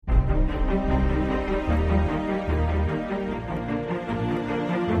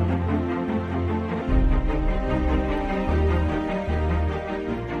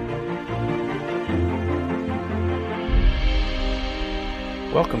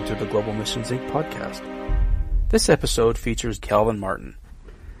Welcome to the Global Missions Inc. podcast. This episode features Calvin Martin.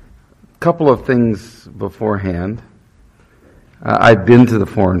 A couple of things beforehand. I've been to the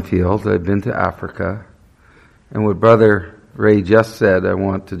foreign fields. I've been to Africa. And what Brother Ray just said, I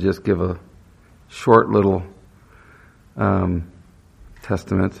want to just give a short little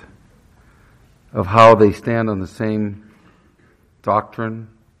testament of how they stand on the same doctrine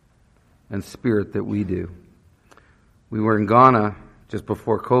and spirit that we do. We were in Ghana just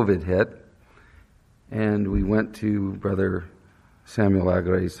before COVID hit, and we went to Brother Samuel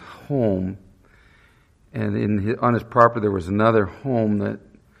Agre's home, and on his property there was another home that,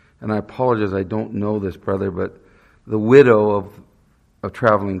 and I apologize, I don't know this brother, but the widow of a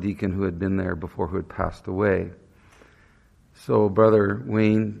traveling deacon who had been there before, who had passed away. So Brother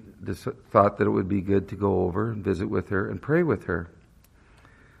Wayne thought that it would be good to go over and visit with her and pray with her.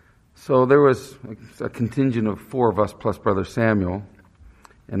 So there was a contingent of 4 of us plus Brother Samuel,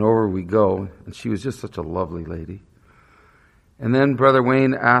 and over we go, and she was just such a lovely lady. And then Brother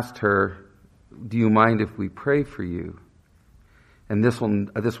Wayne asked her, "Do you mind if we pray for you?" And this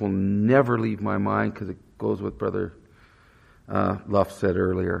will never leave my mind because it goes with Brother Luff said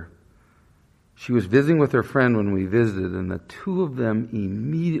earlier. She was visiting with her friend when we visited, and the two of them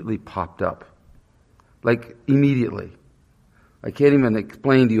immediately popped up. Like, immediately. I can't even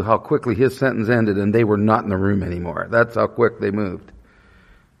explain to you how quickly his sentence ended and they were not in the room anymore. That's how quick they moved.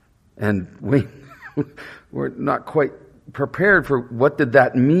 And we were not quite prepared for what did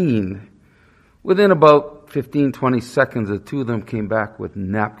that mean. Within about 15, 20 seconds, the two of them came back with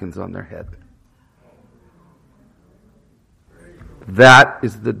napkins on their head. That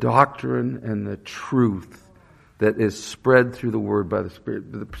is the doctrine and the truth that is spread through the word by the Spirit,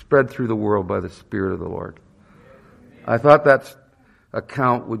 spread through the world by the Spirit of the Lord. I thought that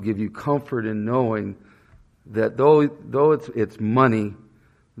account would give you comfort in knowing that though it's money,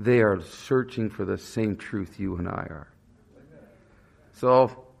 they are searching for the same truth you and I are.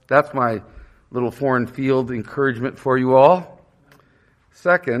 So that's my little foreign field encouragement for you all.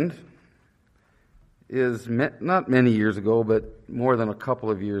 Second is not many years ago, but more than a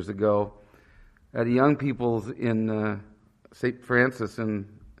couple of years ago, at a young people's in St. Francis in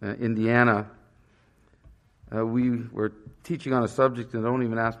Indiana, we were teaching on a subject, and don't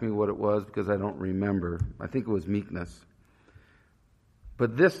even ask me what it was because I don't remember. I think it was meekness.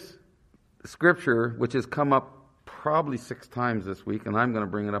 But this scripture, which has come up probably 6 times this week, and I'm going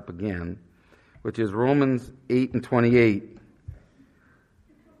to bring it up again, which is Romans 8:28.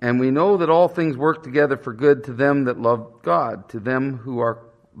 And we know that all things work together for good to them that love God, to them who are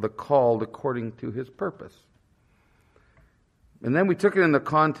the called according to his purpose. And then we took it in the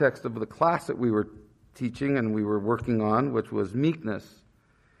context of the class that we were teaching and we were working on, which was meekness.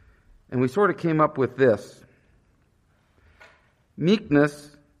 And we sort of came up with this.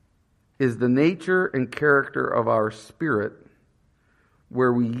 Meekness is the nature and character of our spirit,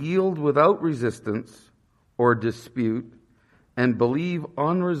 where we yield without resistance or dispute and believe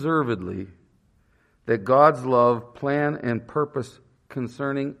unreservedly that God's love, plan, and purpose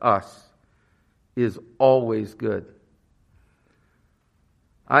concerning us is always good.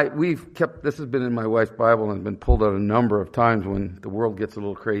 This has been in my wife's Bible and been pulled out a number of times when the world gets a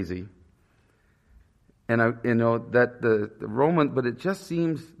little crazy. And that the Roman, but it just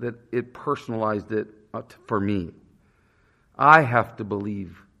seems that it personalized it for me. I have to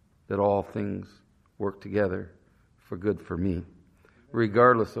believe that all things work together for good for me,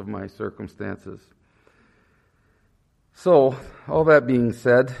 regardless of my circumstances. So, all that being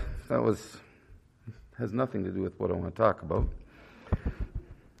said, has nothing to do with what I want to talk about.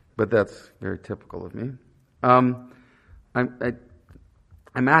 But that's very typical of me.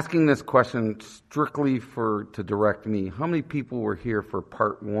 I'm asking this question strictly to direct me. How many people were here for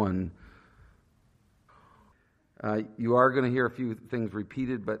part 1? You are going to hear a few things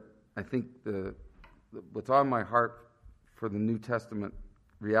repeated, but I think what's on my heart for the New Testament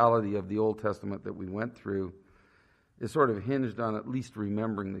reality of the Old Testament that we went through is sort of hinged on at least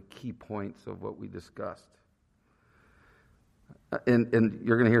remembering the key points of what we discussed. And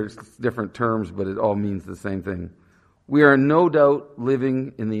you're going to hear different terms, but it all means the same thing. We are no doubt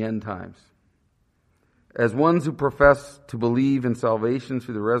living in the end times. As ones who profess to believe in salvation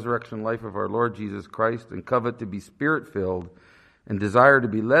through the resurrection life of our Lord Jesus Christ and covet to be Spirit-filled and desire to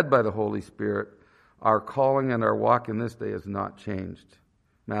be led by the Holy Spirit, our calling and our walk in this day has not changed.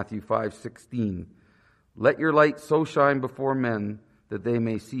 Matthew 5:16. Let your light so shine before men that they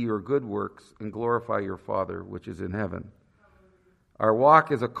may see your good works and glorify your Father which is in heaven. Our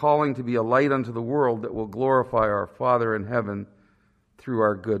walk is a calling to be a light unto the world that will glorify our Father in heaven through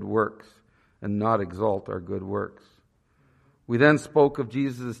our good works and not exalt our good works. We then spoke of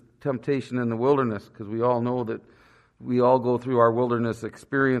Jesus' temptation in the wilderness, because we all know that we all go through our wilderness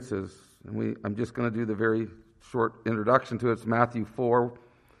experiences. And I'm just going to do the very short introduction to it. It's Matthew 4.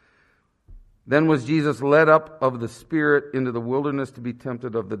 Then was Jesus led up of the Spirit into the wilderness to be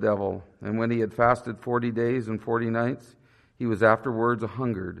tempted of the devil. And when he had fasted 40 days and 40 nights, he was afterwards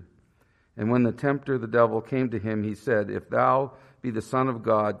a-hungered. And when the tempter, the devil, came to him, he said, If thou be the Son of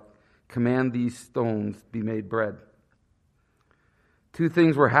God, command these stones be made bread. Two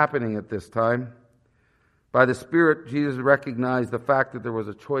things were happening at this time. By the Spirit, Jesus recognized the fact that there was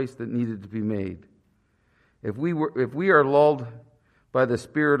a choice that needed to be made. If we are lulled by the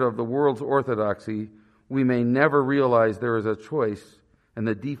spirit of the world's orthodoxy, we may never realize there is a choice, and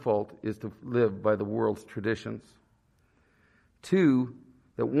the default is to live by the world's traditions. Two,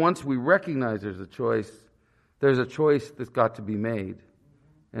 that once we recognize there's a choice that's got to be made.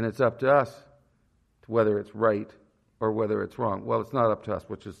 And it's up to us to whether it's right or whether it's wrong. Well, it's not up to us,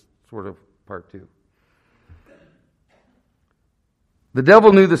 which is sort of part two. The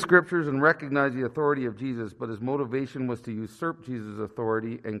devil knew the scriptures and recognized the authority of Jesus, but his motivation was to usurp Jesus'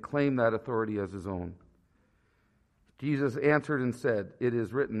 authority and claim that authority as his own. Jesus answered and said, It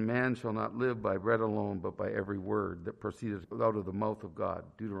is written, man shall not live by bread alone, but by every word that proceedeth out of the mouth of God.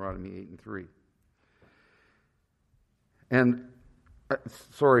 Deuteronomy 8:3. And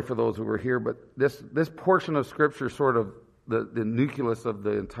sorry for those who were here, but this portion of Scripture is sort of the nucleus of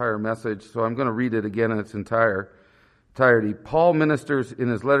the entire message, so I'm going to read it again in its entirety. Paul ministers in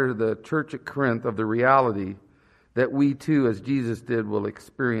his letter to the church at Corinth of the reality that we too, as Jesus did, will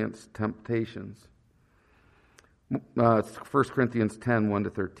experience temptations. 1 Corinthians 10,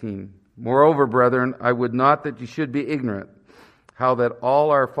 1-13. Moreover, brethren, I would not that you should be ignorant, how that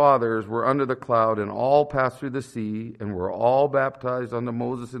all our fathers were under the cloud, and all passed through the sea, and were all baptized unto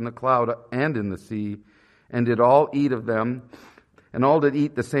Moses in the cloud and in the sea, and did all eat of them, and all did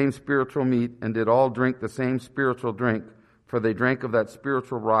eat the same spiritual meat, and did all drink the same spiritual drink, for they drank of that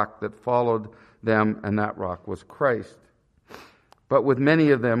spiritual rock that followed them, and that rock was Christ. But with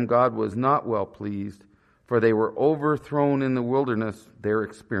many of them God was not well pleased, for they were overthrown in the wilderness, their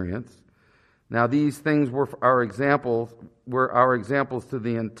experience. Now these things were our examples to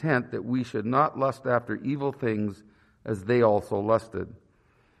the intent that we should not lust after evil things as they also lusted.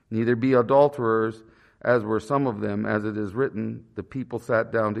 Neither be adulterers, as were some of them, as it is written, the people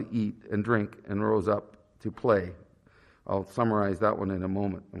sat down to eat and drink and rose up to play. I'll summarize that one in a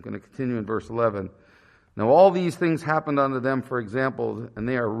moment. I'm going to continue in verse 11. Now all these things happened unto them for examples, and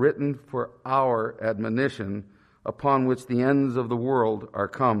they are written for our admonition, upon which the ends of the world are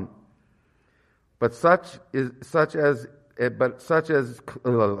come. But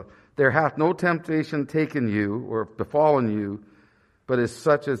there hath no temptation taken you or befallen you, but is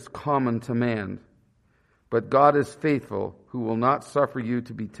such as common to man. But God is faithful, who will not suffer you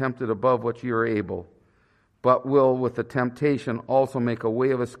to be tempted above what you are able, but will with the temptation also make a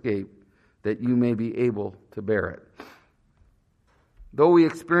way of escape, that you may be able to bear it. Though we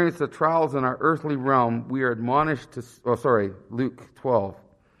experience the trials in our earthly realm, we are admonished to, Luke 12.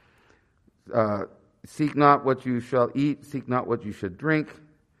 Seek not what you shall eat, seek not what you should drink,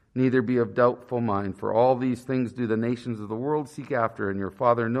 neither be of doubtful mind. For all these things do the nations of the world seek after, and your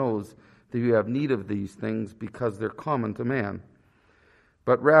Father knows that you have need of these things, because they're common to man.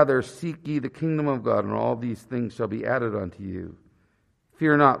 But rather seek ye the kingdom of God, and all these things shall be added unto you.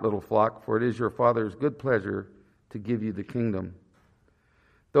 Fear not, little flock, for it is your Father's good pleasure to give you the kingdom.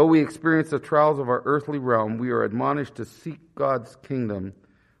 Though we experience the trials of our earthly realm, we are admonished to seek God's kingdom,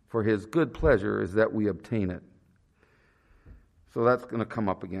 for his good pleasure is that we obtain it. So that's going to come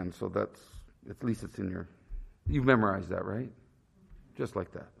up again. So that's, at least it's in you've memorized that, right? Just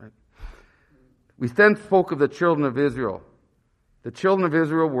like that, right? We then spoke of the children of Israel. The children of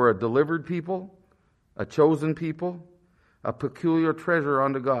Israel were a delivered people, a chosen people, a peculiar treasure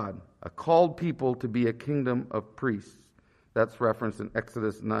unto God, a called people to be a kingdom of priests. That's referenced in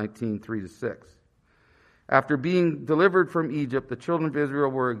Exodus 19, 3-6. After being delivered from Egypt, the children of Israel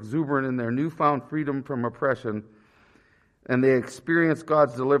were exuberant in their newfound freedom from oppression, and they experienced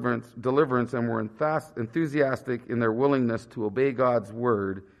God's deliverance and were enthusiastic in their willingness to obey God's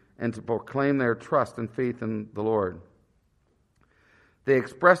word and to proclaim their trust and faith in the Lord. They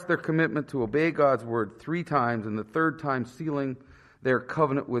expressed their commitment to obey God's word 3 times, and the third time sealing their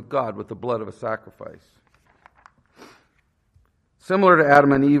covenant with God with the blood of a sacrifice. Similar to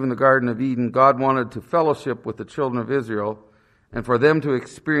Adam and Eve in the Garden of Eden, God wanted to fellowship with the children of Israel and for them to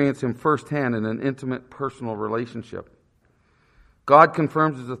experience him firsthand in an intimate, personal relationship. God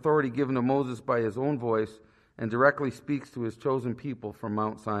confirms his authority given to Moses by his own voice and directly speaks to his chosen people from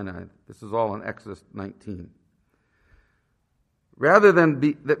Mount Sinai. This is all in Exodus 19. Rather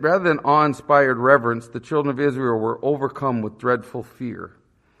than awe-inspired reverence, the children of Israel were overcome with dreadful fear.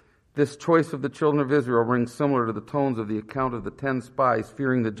 This choice of the children of Israel rings similar to the tones of the account of the 10 spies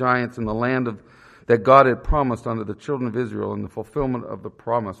fearing the giants in the land that God had promised unto the children of Israel, and the fulfillment of the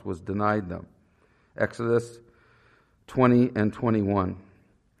promise was denied them. Exodus 20 and 21.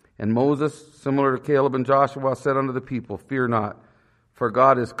 And Moses, similar to Caleb and Joshua, said unto the people, Fear not, for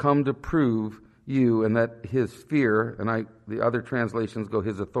God is come to prove you, and that his fear, and the other translations go,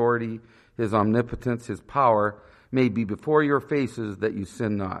 his authority, his omnipotence, his power, may be before your faces, that you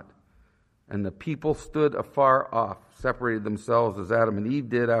sin not. And the people stood afar off, separated themselves as Adam and Eve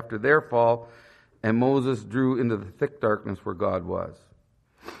did after their fall, and Moses drew into the thick darkness where God was.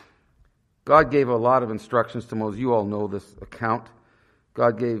 God gave a lot of instructions to Moses. You all know this account.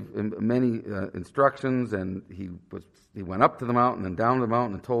 God gave him many instructions, and he went up to the mountain and down to the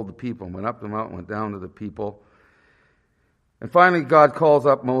mountain and told the people, and went up the mountain, went down to the people. And finally God calls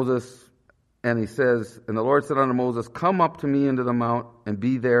up Moses, and he says, And the Lord said unto Moses, Come up to me into the mount, and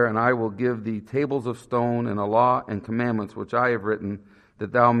be there, and I will give thee tables of stone, and a law and commandments which I have written,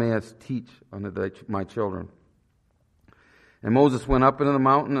 that thou mayest teach unto my children. And Moses went up into the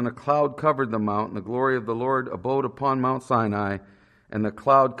mountain, and a cloud covered the mount, and the glory of the Lord abode upon Mount Sinai, and the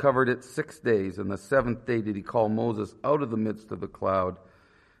cloud covered it 6 days, and the 7th day did he call Moses out of the midst of the cloud.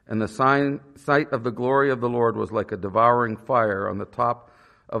 And the sight of the glory of the Lord was like a devouring fire on the top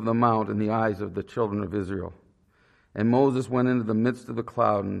of the mount in the eyes of the children of Israel. And Moses went into the midst of the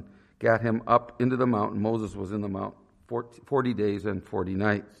cloud and gat him up into the mountain. Moses was in the mount 40 days and 40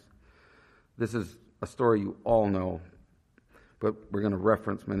 nights. This is a story you all know, but we're going to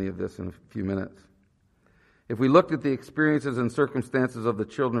reference many of this in a few minutes. If we looked at the experiences and circumstances of the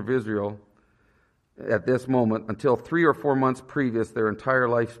children of Israel at this moment, until 3 or 4 months previous, their entire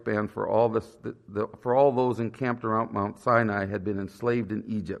lifespan for all those encamped around Mount Sinai had been enslaved in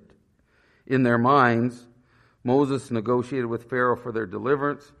Egypt. In their minds, Moses negotiated with Pharaoh for their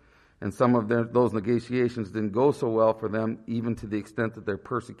deliverance, and some of those negotiations didn't go so well for them, even to the extent that their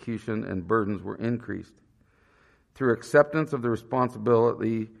persecution and burdens were increased. Through acceptance of the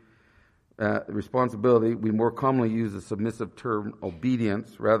responsibility, we more commonly use the submissive term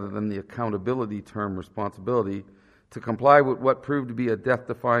obedience rather than the accountability term responsibility. To comply with what proved to be a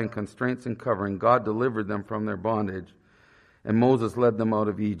death-defying constraints and covering, God delivered them from their bondage, and Moses led them out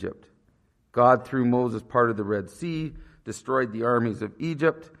of Egypt. God, through Moses, parted the Red Sea, destroyed the armies of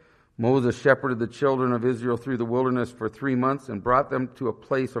Egypt. Moses shepherded the children of Israel through the wilderness for 3 months and brought them to a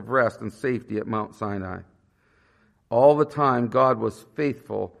place of rest and safety at Mount Sinai. All the time, God was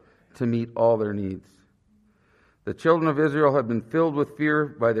faithful to meet all their needs. The children of Israel had been filled with fear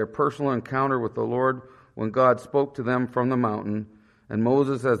by their personal encounter with the Lord when God spoke to them from the mountain, and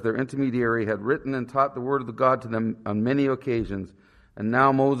Moses, as their intermediary, had written and taught the word of God to them on many occasions. And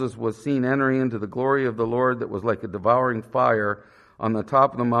now Moses was seen entering into the glory of the Lord that was like a devouring fire on the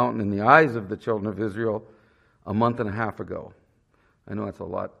top of the mountain in the eyes of the children of Israel a month and a half ago. I know that's a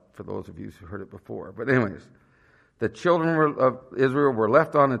lot for those of you who heard it before, but anyways. The children of Israel were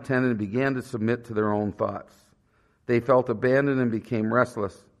left unattended and began to submit to their own thoughts. They felt abandoned and became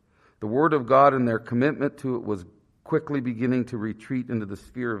restless. The word of God and their commitment to it was quickly beginning to retreat into the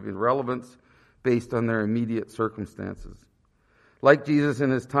sphere of irrelevance based on their immediate circumstances. Like Jesus in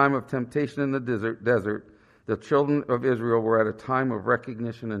his time of temptation in the desert, the children of Israel were at a time of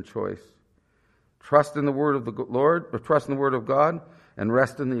recognition and choice. Trust in the word of the Lord, or trust in the word of God, and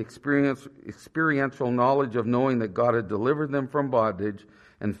rest in the experiential knowledge of knowing that God had delivered them from bondage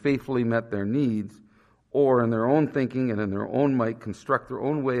and faithfully met their needs, or in their own thinking and in their own might construct their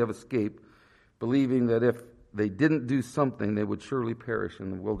own way of escape, believing that if they didn't do something, they would surely perish in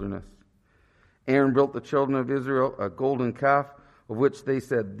the wilderness. Aaron built the children of Israel a golden calf, of which they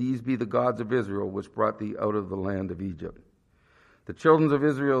said, These be the gods of Israel, which brought thee out of the land of Egypt. The children of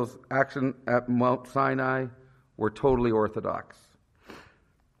Israel's action at Mount Sinai were totally orthodox,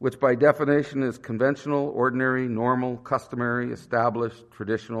 which by definition is conventional, ordinary, normal, customary, established,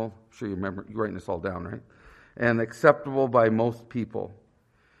 traditional. I'm sure you remember, you're writing this all down, right? And acceptable by most people.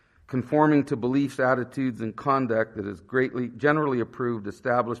 Conforming to beliefs, attitudes, and conduct that is generally approved,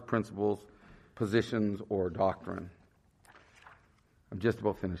 established principles, positions, or doctrine. I'm just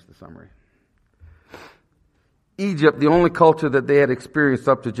about finished the summary. Egypt, the only culture that they had experienced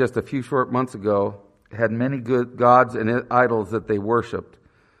up to just a few short months ago, had many good gods and idols that they worshipped.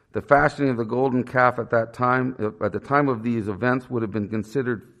 The fashioning of the golden calf at the time of these events, would have been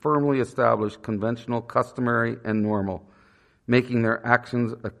considered firmly established, conventional, customary, and normal, making their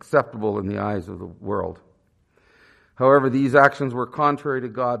actions acceptable in the eyes of the world. However, these actions were contrary to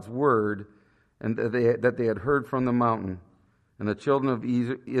God's word and that they had heard from the mountain. and the children of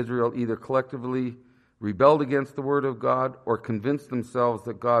Israel either collectively rebelled against the word of God or convinced themselves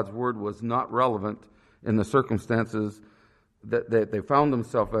that God's word was not relevant in the circumstances that they found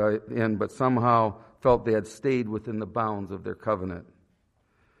themselves in, but somehow felt they had stayed within the bounds of their covenant.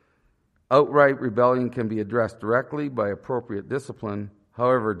 Outright rebellion can be addressed directly by appropriate discipline.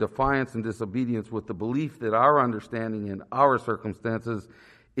 However, defiance and disobedience with the belief that our understanding in our circumstances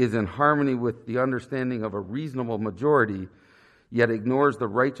is in harmony with the understanding of a reasonable majority, yet ignores the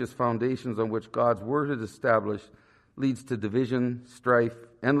righteous foundations on which God's word is established, leads to division, strife,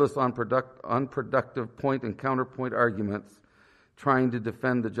 endless unproductive point and counterpoint arguments, trying to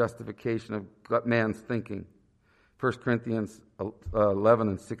defend the justification of man's thinking. 1 Corinthians 11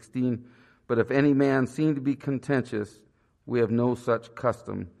 and 16, but if any man seem to be contentious, we have no such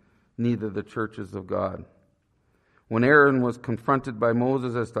custom, neither the churches of God. When Aaron was confronted by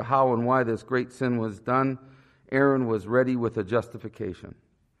Moses as to how and why this great sin was done, Aaron was ready with a justification.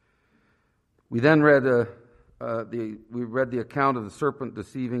 We then read the account of the serpent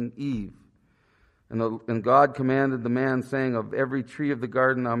deceiving Eve. And God commanded the man, saying, of every tree of the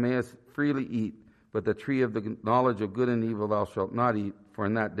garden thou mayest freely eat, but the tree of the knowledge of good and evil thou shalt not eat, for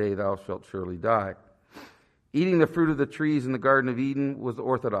in that day thou shalt surely die. Eating the fruit of the trees in the Garden of Eden was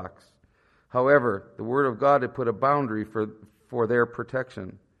orthodox. However, the Word of God had put a boundary for their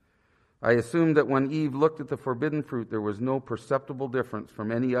protection. I assumed that when Eve looked at the forbidden fruit, there was no perceptible difference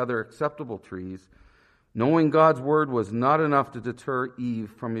from any other acceptable trees. Knowing God's word was not enough to deter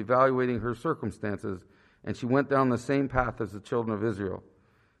Eve from evaluating her circumstances, and she went down the same path as the children of Israel.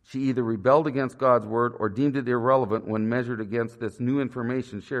 She either rebelled against God's word or deemed it irrelevant when measured against this new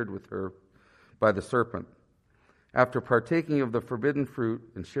information shared with her by the serpent. After partaking of the forbidden fruit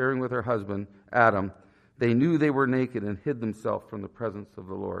and sharing with her husband, Adam, they knew they were naked and hid themselves from the presence of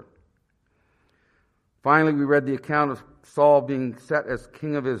the Lord. Finally, we read the account of Saul being set as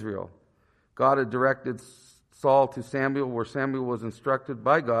king of Israel. God had directed Saul to Samuel, where Samuel was instructed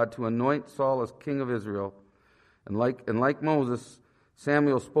by God to anoint Saul as king of Israel. And like Moses,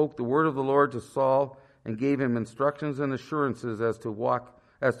 Samuel spoke the word of the Lord to Saul and gave him instructions and assurances as to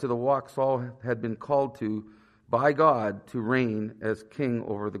the walk Saul had been called to by God to reign as king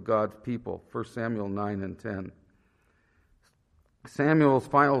over the God's people. 1 Samuel 9 and 10. Samuel's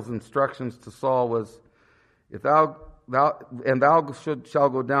final instructions to Saul was, "If thou shall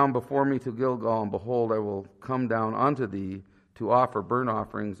go down before me to Gilgal, and behold, I will come down unto thee to offer burnt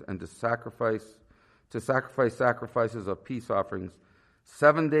offerings and to sacrifice sacrifices of peace offerings.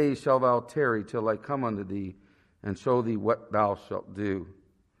 7 days shalt thou tarry till I come unto thee and show thee what thou shalt do."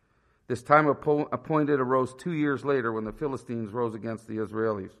 This time appointed arose 2 years later when the Philistines rose against the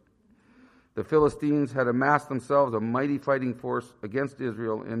Israelis. The Philistines had amassed themselves a mighty fighting force against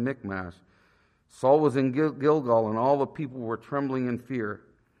Israel in Michmash. Saul was in Gilgal, and all the people were trembling in fear.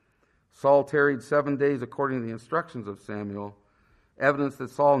 Saul tarried 7 days according to the instructions of Samuel, evidence that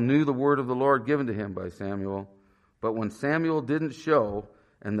Saul knew the word of the Lord given to him by Samuel. But when Samuel didn't show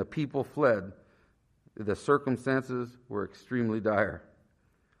and the people fled, the circumstances were extremely dire.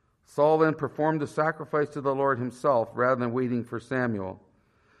 Saul then performed the sacrifice to the Lord himself rather than waiting for Samuel.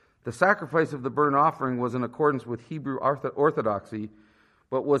 The sacrifice of the burnt offering was in accordance with Hebrew orthodoxy,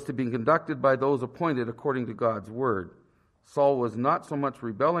 but was to be conducted by those appointed according to God's word. Saul was not so much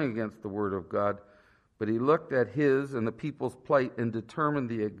rebelling against the word of God, but he looked at his and the people's plight and determined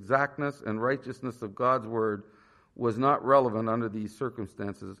the exactness and righteousness of God's word was not relevant under these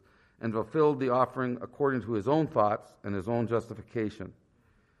circumstances, and fulfilled the offering according to his own thoughts and his own justification.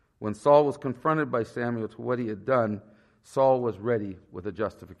 When Saul was confronted by Samuel to what he had done, Saul was ready with a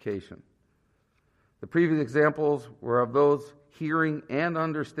justification. The previous examples were of those hearing and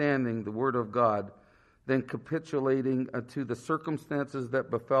understanding the word of God, then capitulating to the circumstances that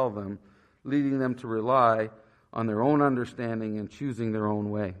befell them, leading them to rely on their own understanding and choosing their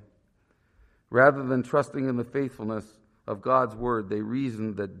own way. Rather than trusting in the faithfulness of God's word, they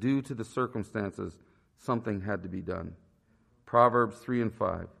reasoned that due to the circumstances, something had to be done. Proverbs 3 and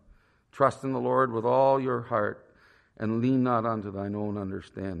 5. Trust in the Lord with all your heart, and lean not unto thine own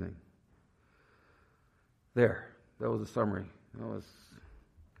understanding. There. That was a summary.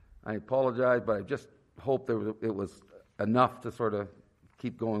 I apologize, but I just hope it was enough to sort of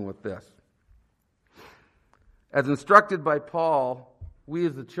keep going with this. As instructed by Paul, we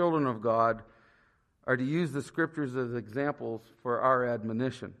as the children of God are to use the scriptures as examples for our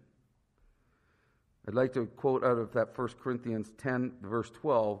admonition. I'd like to quote out of that 1 Corinthians 10, verse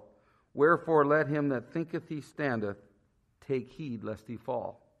 12, "Wherefore let him that thinketh he standeth take heed lest he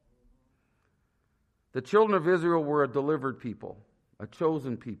fall." The children of Israel were a delivered people, a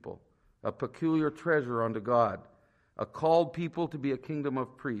chosen people, a peculiar treasure unto God, a called people to be a kingdom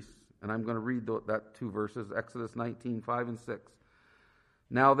of priests. And I'm going to read that 2 verses, Exodus 19, 5 and 6.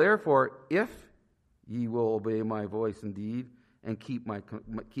 Now therefore, if ye will obey my voice indeed, and keep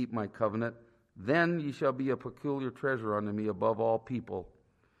my covenant, then ye shall be a peculiar treasure unto me above all people.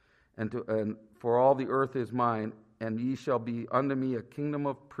 And for all the earth is mine, and ye shall be unto me a kingdom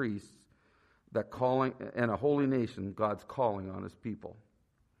of priests, and a holy nation. God's calling on his people.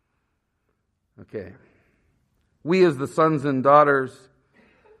 Okay. We as the sons and daughters,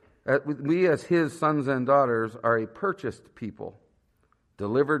 we as his sons and daughters are a purchased people,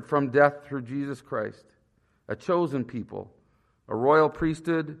 delivered from death through Jesus Christ, a chosen people, a royal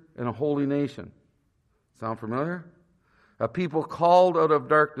priesthood, and a holy nation. Sound familiar? A people called out of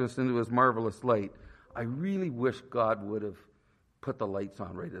darkness into his marvelous light. I really wish God would have put the lights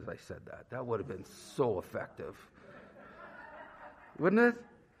on right as I said that. That would have been so effective. Wouldn't it?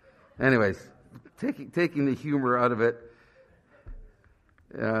 Anyways, taking the humor out of it,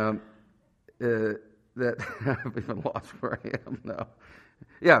 that I've even lost where I am now.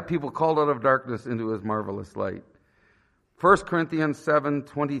 Yeah, people called out of darkness into his marvelous light. 1 Corinthians 7,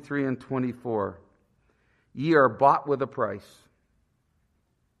 23 and 24. Ye are bought with a price.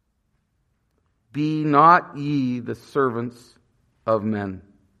 Be not ye the servants of men.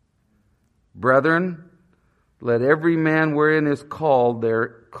 Brethren, let every man wherein is called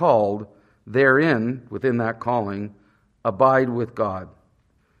therein, within that calling, abide with God.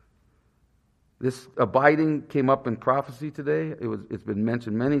 This abiding came up in prophecy today. It's been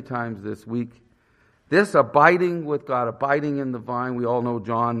mentioned many times this week. This abiding with God, abiding in the vine, we all know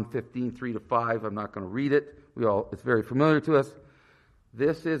John 15, 3-5. I'm not going to read it. It's very familiar to us.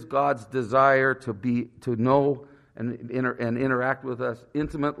 This is God's desire to know and interact with us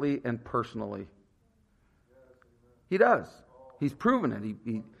intimately and personally. He does. He's proven it.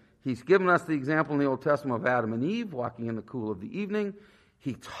 He's given us the example in the Old Testament of Adam and Eve walking in the cool of the evening.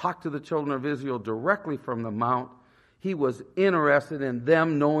 He talked to the children of Israel directly from the mount. He was interested in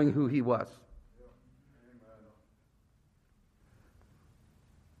them knowing who he was.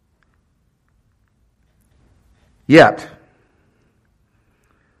 Yet,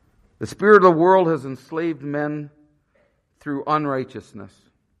 the spirit of the world has enslaved men through unrighteousness.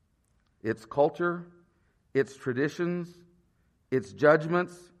 Its culture, its traditions, its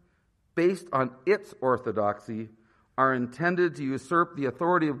judgments, based on its orthodoxy, are intended to usurp the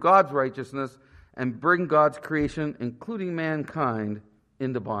authority of God's righteousness and bring God's creation, including mankind,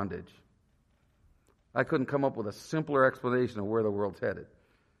 into bondage. I couldn't come up with a simpler explanation of where the world's headed.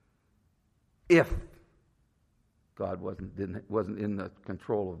 If God wasn't in the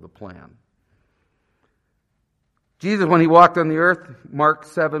control of the plan. Jesus, when he walked on the earth, Mark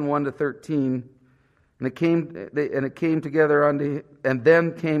 7, 1-13, then came together unto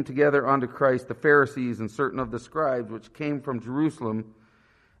Christ the Pharisees and certain of the scribes which came from Jerusalem.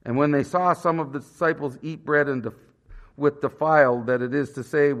 And when they saw some of the disciples eat bread with defiled, that it is to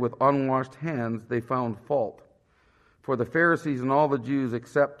say, with unwashed hands, they found fault. For the Pharisees and all the Jews,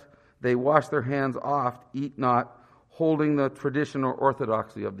 except they wash their hands oft, eat not, holding the tradition or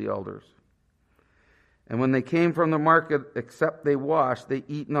orthodoxy of the elders. And when they came from the market, except they wash, they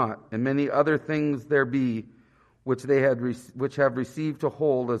eat not. And many other things there be, which have received to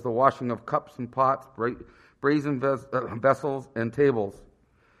hold, as the washing of cups and pots, brazen vessels and tables.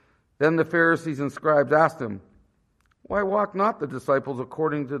 Then the Pharisees and scribes asked him, Why walk not the disciples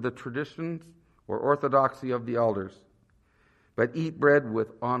according to the traditions or orthodoxy of the elders, but eat bread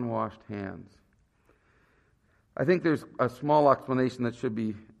with unwashed hands? I think there's a small explanation that should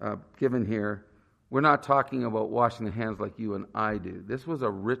be given here. We're not talking about washing the hands like you and I do. This was a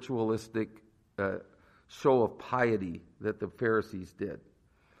ritualistic show of piety that the Pharisees did.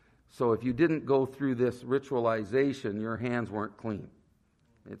 So if you didn't go through this ritualization, your hands weren't clean.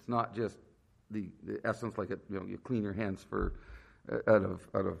 It's not just the essence like you clean your hands out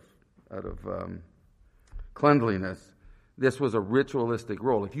of cleanliness. This was a ritualistic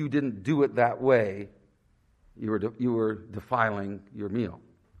role. If you didn't do it that way, you were defiling your meal.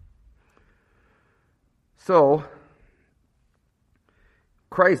 So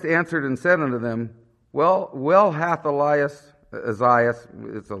Christ answered and said unto them, Well hath Isaiah,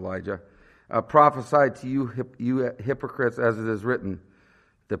 it's Elijah, prophesied to you hypocrites, as it is written,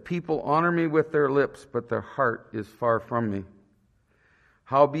 The people honor me with their lips, but their heart is far from me.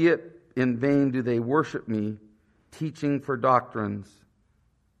 Howbeit in vain do they worship me, teaching for doctrines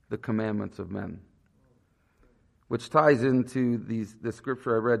the commandments of men. Which ties into the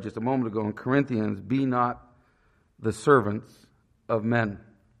scripture I read just a moment ago in Corinthians, be not the servants of men.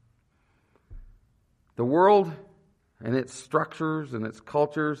 The world and its structures and its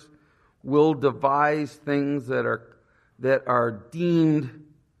cultures will devise things that are that are deemed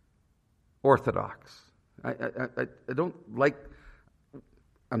orthodox. I don't like,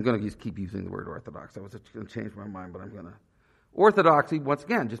 I'm going to just keep using the word orthodox. I was going to change my mind, but I'm going to. Orthodoxy, once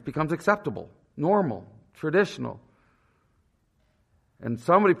again, just becomes acceptable, normal, traditional. And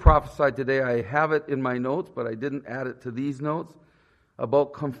somebody prophesied today, I have it in my notes, but I didn't add it to these notes,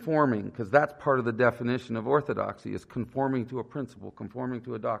 about conforming, because that's part of the definition of orthodoxy, is conforming to a principle, conforming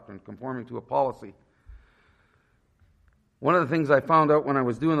to a doctrine, conforming to a policy. One of the things I found out when I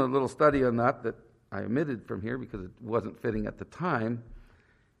was doing a little study on that I omitted from here because it wasn't fitting at the time,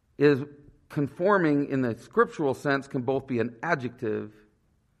 is conforming in the scriptural sense can both be an adjective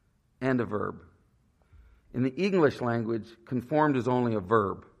and a verb. In the English language, conformed is only a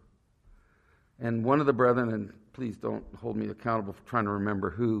verb. And one of the brethren, and please don't hold me accountable for trying to remember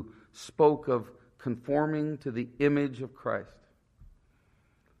who, spoke of conforming to the image of Christ.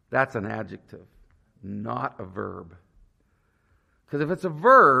 That's an adjective, not a verb. Because if it's a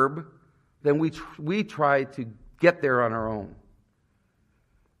verb, then we try to get there on our own.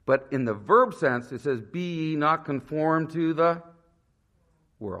 But in the verb sense, it says, be ye not conformed to the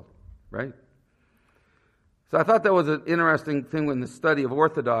world, right? So I thought that was an interesting thing in the study of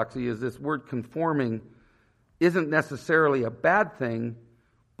orthodoxy, is this word conforming isn't necessarily a bad thing,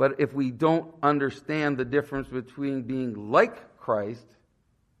 but if we don't understand the difference between being like Christ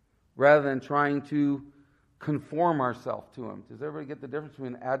rather than trying to conform ourselves to Him. Does everybody get the difference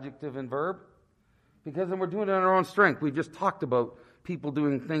between adjective and verb? Because then we're doing it on our own strength. We just talked about people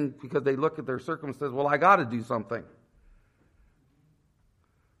doing things because they look at their circumstances, well, I got to do something.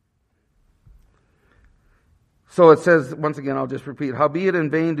 So it says, once again, I'll just repeat, howbeit in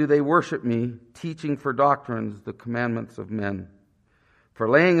vain do they worship me, teaching for doctrines the commandments of men. For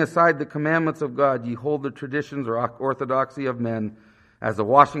laying aside the commandments of God, ye hold the traditions or orthodoxy of men, as the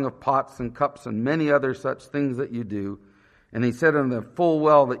washing of pots and cups and many other such things that you do. And he said unto them, full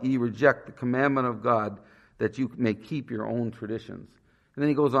well that ye reject the commandment of God, that you may keep your own traditions. And then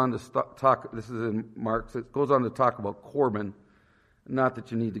he goes on to talk, this is in Mark, it goes on to talk about Corban. Not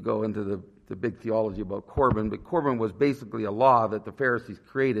that you need to go into the big theology about Corban, but Corban was basically a law that the Pharisees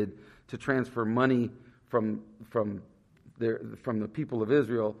created to transfer money from the people of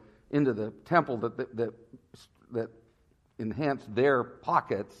Israel into the temple that enhanced their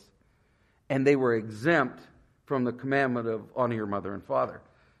pockets, and they were exempt from the commandment of honor your mother and father.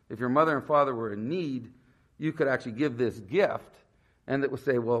 If your mother and father were in need, you could actually give this gift, and it would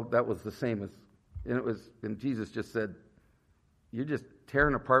say, well, that was the same as, and Jesus just said, you're just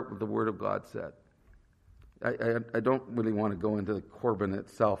tearing apart what the Word of God said. I don't really want to go into the Corban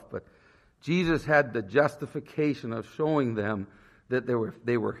itself, but Jesus had the justification of showing them that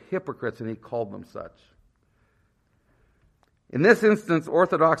they were hypocrites, and He called them such. In this instance,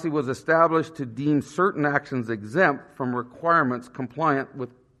 orthodoxy was established to deem certain actions exempt from requirements compliant with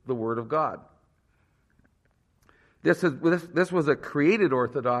the Word of God. This was a created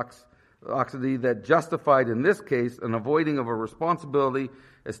orthodoxy that justified, in this case, an avoiding of a responsibility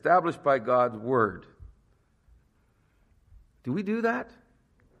established by God's Word. Do we do that?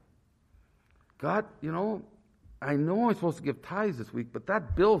 God, I know I'm supposed to give tithes this week, but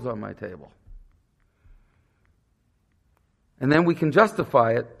that bill's on my table. And then we can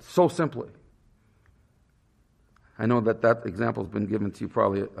justify it so simply. I know that example has been given to you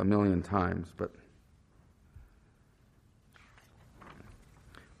probably a million times, but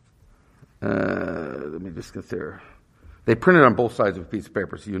let me just consider. They printed on both sides of a piece of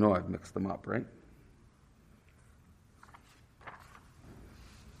paper, so you know I've mixed them up, right?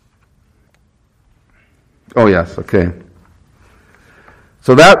 Oh yes, okay.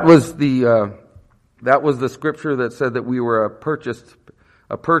 So that was the scripture that said that we were a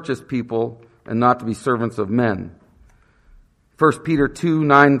purchased people and not to be servants of men. 1 Peter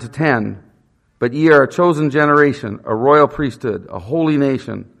 2:9-10. But ye are a chosen generation, a royal priesthood, a holy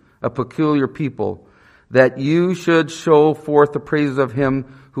nation, a peculiar people, that you should show forth the praises of Him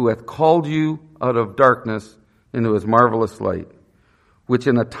who hath called you out of darkness into His marvelous light, which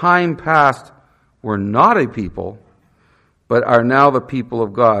in a time past were not a people, but are now the people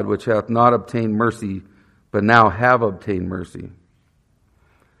of God, which hath not obtained mercy, but now have obtained mercy.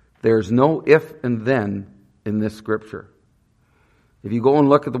 There's no if and then in this scripture. If you go and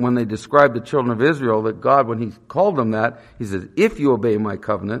look at when they describe the children of Israel, that God, when He called them that, He says, if you obey my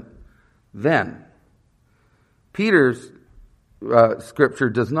covenant, then. Peter's scripture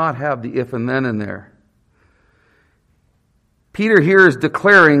does not have the if and then in there. Peter here is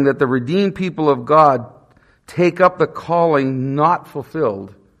declaring that the redeemed people of God take up the calling not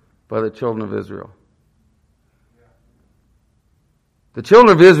fulfilled by the children of Israel. The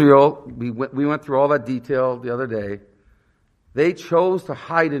children of Israel, we went through all that detail the other day. They chose to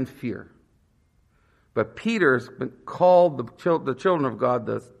hide in fear. But Peter's been called the children of God,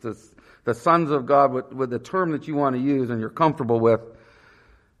 the sons of God, with the term that you want to use and you're comfortable with.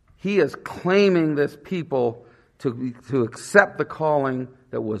 He is claiming this people to accept the calling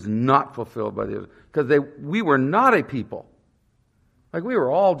that was not fulfilled by the others. Because we were not a people. Like, we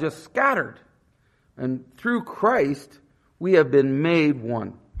were all just scattered. And through Christ, we have been made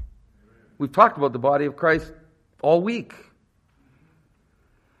one. We've talked about the body of Christ all week.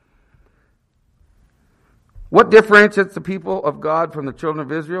 What differentiates the people of God from the children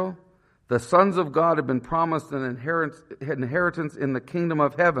of Israel? The sons of God have been promised an inheritance in the kingdom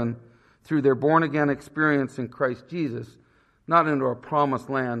of heaven through their born-again experience in Christ Jesus, not into a promised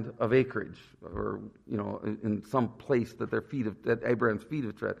land of acreage or, in some place that that Abraham's feet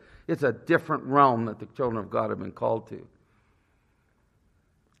have tread. It's a different realm that the children of God have been called to.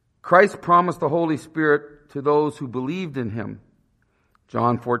 Christ promised the Holy Spirit to those who believed in him.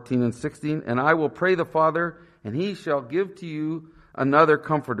 John 14:16, and I will pray the Father, and he shall give to you another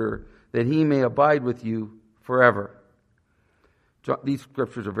comforter, that he may abide with you forever. These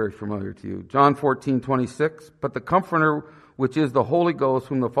scriptures are very familiar to you. John 14:26, but the Comforter, which is the Holy Ghost,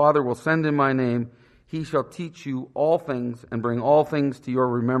 whom the Father will send in my name, he shall teach you all things, and bring all things to your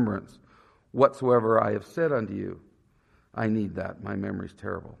remembrance, whatsoever I have said unto you. I need that. My memory's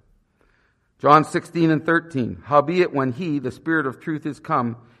terrible. John 16:13, howbeit when he, the Spirit of truth, is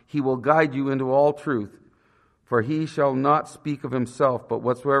come, he will guide you into all truth. For he shall not speak of himself, but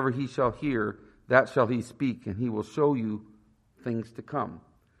whatsoever he shall hear, that shall he speak, and he will show you things to come.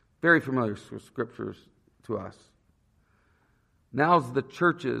 Very familiar scriptures to us. Now's the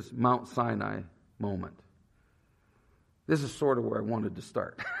church's Mount Sinai moment. This is sort of where I wanted to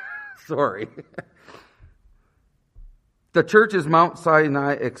start. Sorry. The church's Mount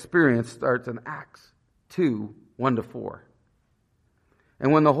Sinai experience starts in Acts 2:1-4.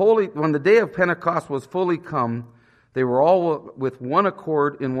 And when the day of Pentecost was fully come, they were all with one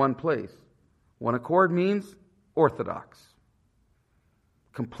accord in one place. One accord means orthodox.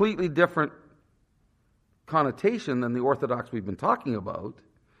 Completely different connotation than the orthodox we've been talking about,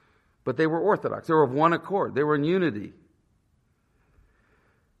 but they were orthodox. They were of one accord. They were in unity.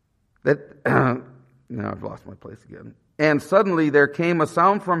 Now I've lost my place again. And suddenly there came a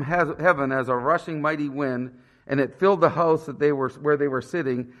sound from heaven as a rushing mighty wind, and it filled the house where they were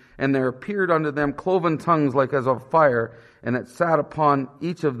sitting, and there appeared unto them cloven tongues like as of fire, and it sat upon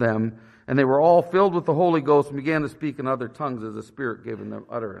each of them, and they were all filled with the Holy Ghost and began to speak in other tongues as the Spirit gave them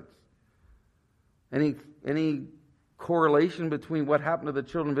utterance. Any correlation between what happened to the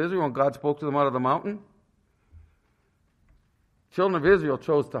children of Israel when God spoke to them out of the mountain? Children of Israel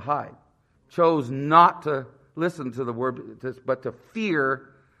chose to hide, chose not to listen to the word, but to fear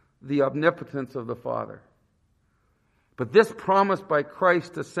the omnipotence of the Father. But this promise by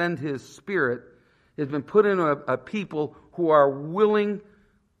Christ to send his Spirit has been put into a people who are willing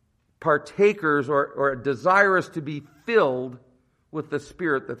partakers or desirous to be filled with the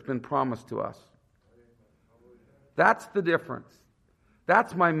Spirit that's been promised to us. That's the difference.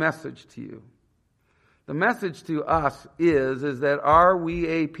 That's my message to you. The message to us is that are we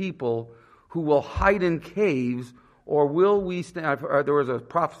a people who will hide in caves, or will we stand? There was a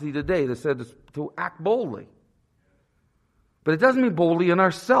prophecy today that said to act boldly. But it doesn't mean boldly in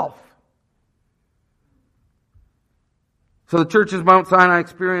ourselves. So the church's Mount Sinai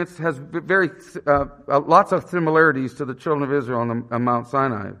experience has lots of similarities to the children of Israel on Mount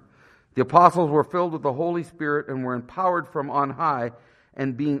Sinai. The apostles were filled with the Holy Spirit and were empowered from on high,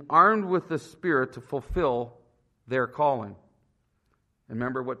 and being armed with the Spirit to fulfill their calling. And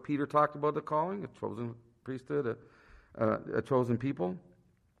remember what Peter talked about the calling? A chosen priesthood, a chosen people.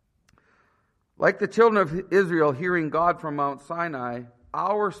 Like the children of Israel hearing God from Mount Sinai,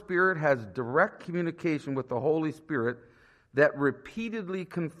 our spirit has direct communication with the Holy Spirit that repeatedly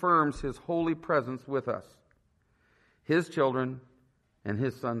confirms his holy presence with us, his children, and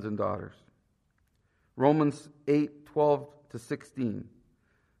his sons and daughters. Romans 8:12-16.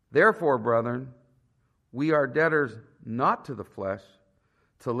 Therefore, brethren, we are debtors not to the flesh,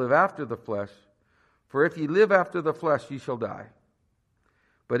 to live after the flesh. For if ye live after the flesh, ye shall die.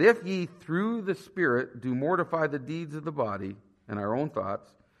 But if ye through the Spirit do mortify the deeds of the body and our own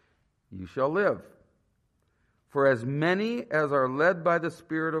thoughts, you shall live. For as many as are led by the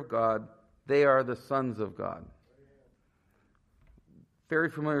Spirit of God, they are the sons of God. Very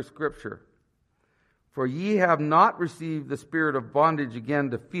familiar scripture. For ye have not received the spirit of bondage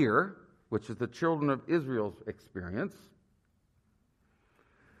again to fear, which is the children of Israel's experience,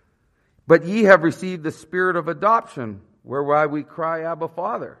 but ye have received the spirit of adoption, whereby we cry, Abba,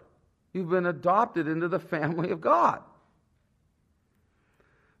 Father. You've been adopted into the family of God.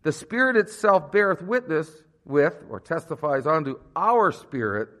 The Spirit itself beareth witness with, or testifies unto our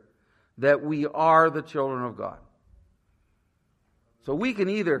spirit, that we are the children of God. So we can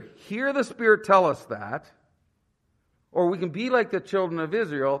either hear the Spirit tell us that, or we can be like the children of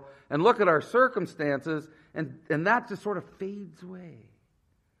Israel and look at our circumstances and that just sort of fades away.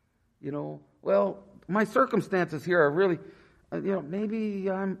 Well, my circumstances here are really, maybe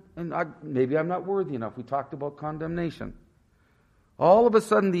I'm not worthy enough. We talked about condemnation. All of a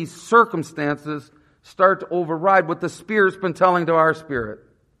sudden, these circumstances start to override what the Spirit's been telling to our spirit.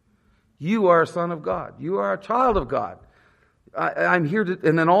 You are a son of God. You are a child of God. I'm here to,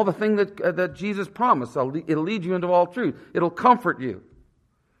 and then all the thing that Jesus promised, it'll lead you into all truth. It'll comfort you.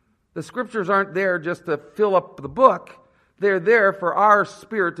 The Scriptures aren't there just to fill up the book. They're there for our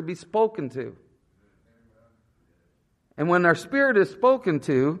spirit to be spoken to. And when our spirit is spoken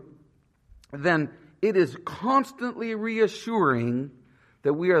to, then it is constantly reassuring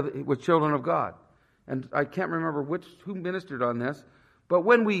that we're children of God. And I can't remember who ministered on this, but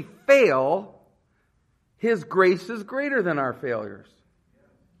when we fail, His grace is greater than our failures.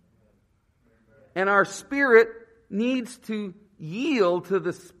 And our spirit needs to yield to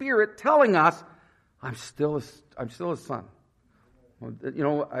the Spirit telling us, I'm still a son.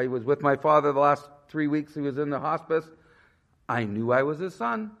 I was with my father the last 3 weeks. He was in the hospice. I knew I was his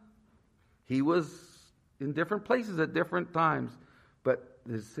son. He was in different places at different times. But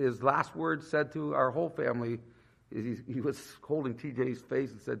his last words said to our whole family, he was holding TJ's face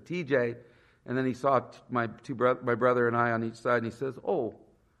and said, TJ. And then he saw my brother and I on each side, and he says, oh,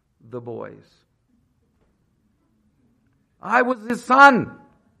 the boys. I was his son.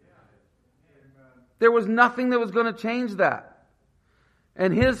 There was nothing that was going to change that.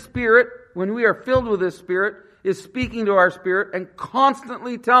 And His Spirit, when we are filled with His Spirit, is speaking to our spirit and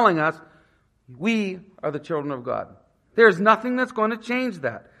constantly telling us, we are the children of God. There's nothing that's going to change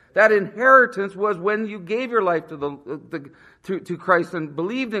that. That inheritance was when you gave your life to Christ and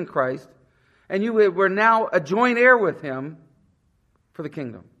believed in Christ, and you were now a joint heir with Him for the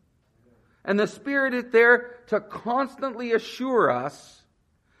kingdom. And the Spirit is there to constantly assure us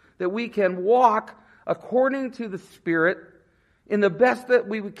that we can walk according to the Spirit in the best that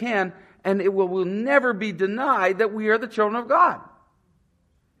we can, and it will never be denied that we are the children of God.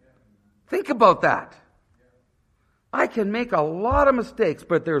 Think about that. I can make a lot of mistakes,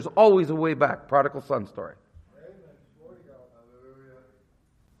 but there's always a way back. Prodigal son story.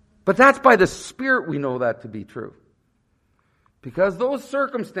 But that's by the Spirit we know that to be true. Because those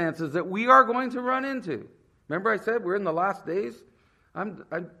circumstances that we are going to run into. Remember I said we're in the last days? I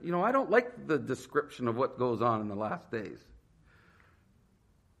don't like the description of what goes on in the last days.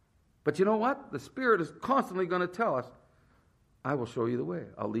 But you know what? The Spirit is constantly going to tell us, I will show you the way.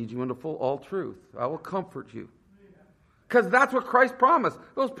 I'll lead you into all truth. I will comfort you. Because that's what Christ promised.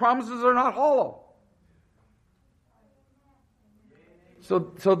 Those promises are not hollow. So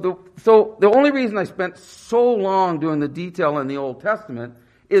the only reason I spent so long doing the detail in the Old Testament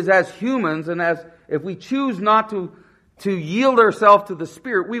is as humans, and as if we choose not to yield ourselves to the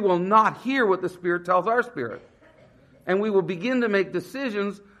Spirit, we will not hear what the Spirit tells our spirit. And we will begin to make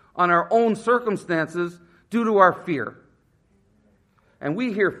decisions on our own circumstances due to our fear. And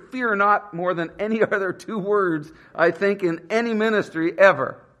we hear fear not more than any other two words, I think, in any ministry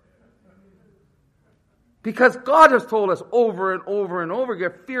ever. Because God has told us over and over and over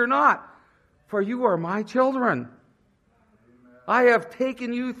again, fear not, for you are my children. I have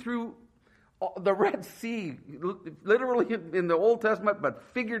taken you through the Red Sea, literally in the Old Testament, but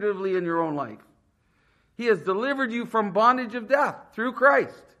figuratively in your own life. He has delivered you from bondage of death through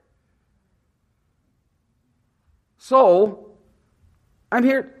Christ. So, I'm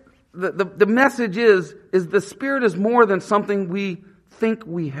here. The message is the Spirit is more than something we think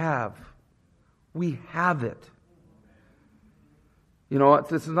we have. We have it.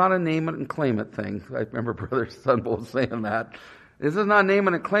 This is not a name it and claim it thing. I remember Brother Sunbolt saying that. This is not a name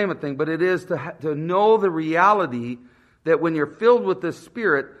it and claim it thing, but it is to know the reality that when you're filled with the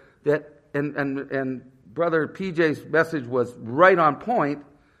Spirit, that and Brother PJ's message was right on point,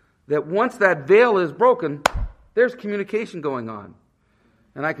 that once that veil is broken, there's communication going on.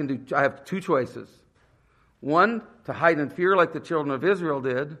 And I have two choices. One, to hide in fear like the children of Israel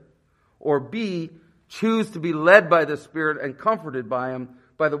did, or B, choose to be led by the Spirit and comforted by Him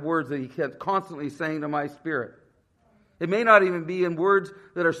by the words that He kept constantly saying to my spirit. It may not even be in words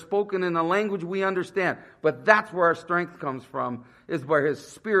that are spoken in a language we understand, but that's where our strength comes from, is where His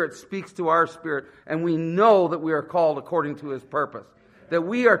Spirit speaks to our spirit, and we know that we are called according to His purpose, that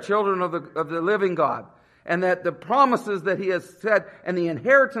we are children of the living God, and that the promises that He has said and the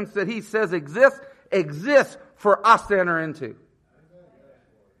inheritance that He says exists for us to enter into.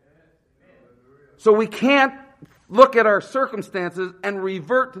 So we can't look at our circumstances and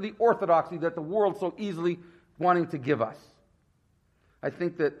revert to the orthodoxy that the world so easily wanting to give us. I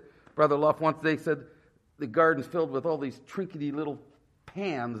think that Brother Luff once they said the garden's filled with all these trinkety little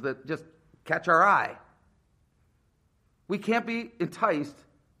pans that just catch our eye. We can't be enticed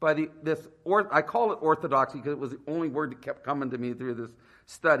by I call it orthodoxy because it was the only word that kept coming to me through this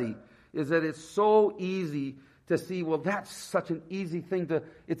study, is that it's so easy to see, well, that's such an easy thing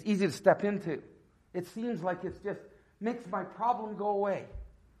it's easy to step into. It seems like it's just makes my problem go away.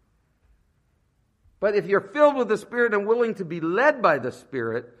 But if you're filled with the Spirit and willing to be led by the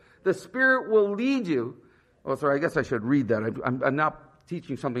Spirit will lead you. Oh, sorry, I guess I should read that. I'm not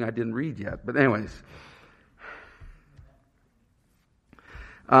teaching something I didn't read yet. But anyways.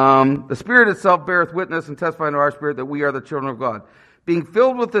 The Spirit itself beareth witness and testifying to our spirit that we are the children of God. Being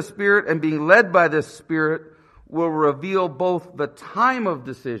filled with the Spirit and being led by the Spirit will reveal both the time of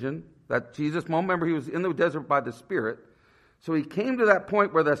decision, that Jesus moment, remember he was in the desert by the Spirit. So he came to that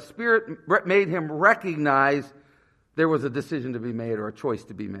point where the Spirit made him recognize there was a decision to be made or a choice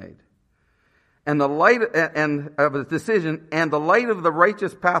to be made. And the light of his decision and the light of the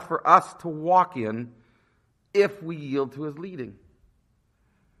righteous path for us to walk in if we yield to his leading.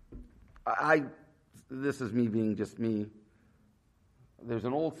 This is me being just me. There's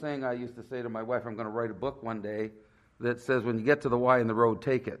an old saying I used to say to my wife, I'm going to write a book one day that says, when you get to the Y in the road,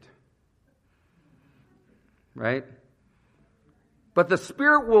 take it. Right? But the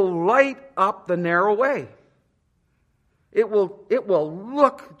Spirit will light up the narrow way. It will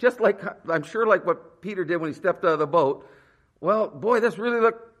look just like, I'm sure like what Peter did when he stepped out of the boat. Well, boy, this really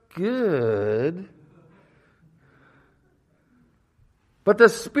looked good. But the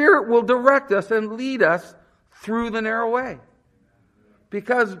Spirit will direct us and lead us through the narrow way.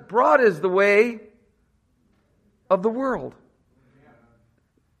 Because broad is the way of the world.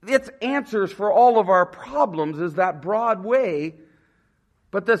 Its answers for all of our problems is that broad way.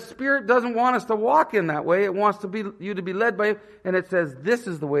 But the Spirit doesn't want us to walk in that way. It wants you to be led by it. And it says, this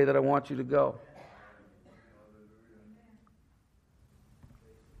is the way that I want you to go.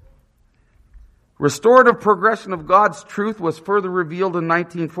 Restorative progression of God's truth was further revealed in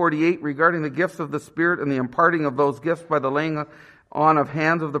 1948 regarding the gifts of the Spirit and the imparting of those gifts by the laying on of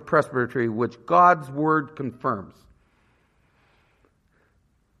hands of the presbytery, which God's Word confirms.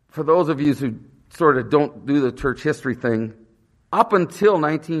 For those of you who sort of don't do the church history thing, up until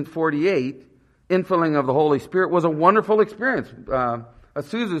 1948, infilling of the Holy Spirit was a wonderful experience.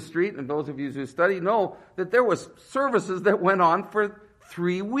 Azusa Street, and those of you who study know that there was services that went on for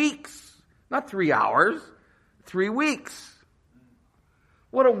 3 weeks. Not 3 hours, 3 weeks.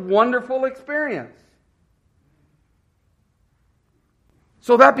 What a wonderful experience.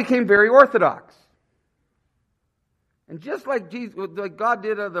 So that became very orthodox. And just like God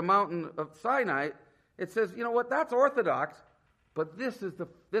did at the mountain of Sinai, it says, you know what, that's orthodox, but this is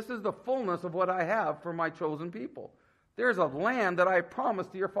the fullness of what I have for my chosen people. There's a land that I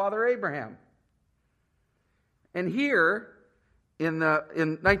promised to your father Abraham. And here, in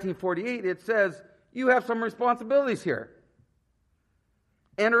 1948, it says, you have some responsibilities here.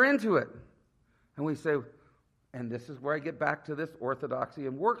 Enter into it. And we say, and this is where I get back to this orthodoxy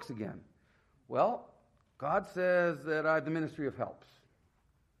and works again. Well, God says that I have the ministry of helps.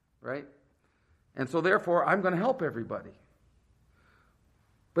 Right? And so therefore, I'm going to help everybody.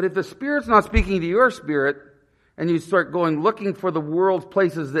 But if the Spirit's not speaking to your spirit, and you start going looking for the world's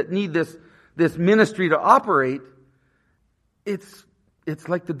places that need this ministry to operate, it's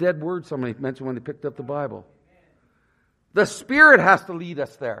like the dead word somebody mentioned when they picked up the Bible. The Spirit has to lead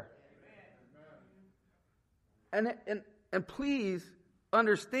us there. And please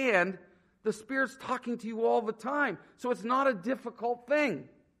understand, the Spirit's talking to you all the time. So it's not a difficult thing.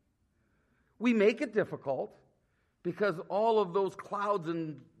 We make it difficult because all of those clouds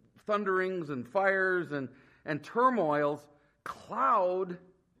and thunderings and fires and turmoils cloud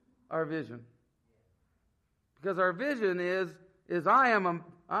our vision. Because our vision is I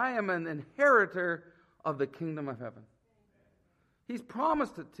am an inheritor of the kingdom of heaven. He's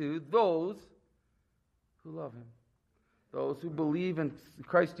promised it to those who love him. Those who believe in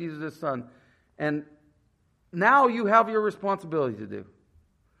Christ Jesus his Son. And now you have your responsibility to do.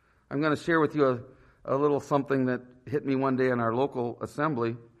 I'm going to share with you a little something that hit me one day in our local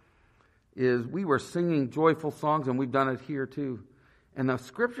assembly. Is we were singing joyful songs, and we've done it here too. And the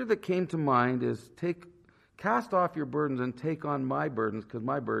scripture that came to mind is cast off your burdens and take on my burdens, because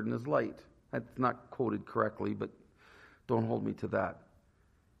my burden is light. That's not quoted correctly, but don't hold me to that.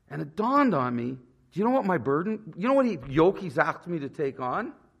 And it dawned on me, do you know what my burden, you know what yoke he's asked me to take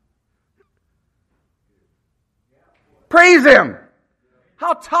on? Praise him!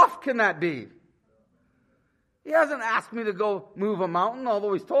 How tough can that be? He hasn't asked me to go move a mountain,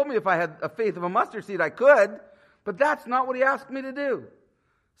 although he's told me if I had a faith of a mustard seed, I could. But that's not what he asked me to do.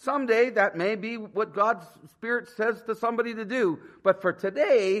 Someday, that may be what God's Spirit says to somebody to do. But for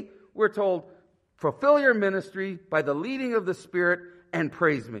today, we're told, fulfill your ministry by the leading of the Spirit and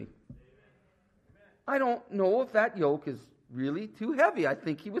praise me. I don't know if that yoke is really too heavy. I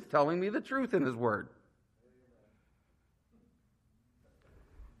think he was telling me the truth in his word.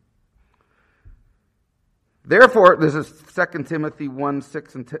 Therefore, this is 2 Timothy 1,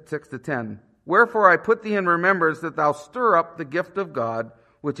 6 and 6 to 10. Wherefore I put thee in remembrance that thou stir up the gift of God,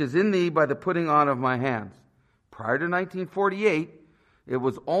 which is in thee by the putting on of my hands. Prior to 1948, it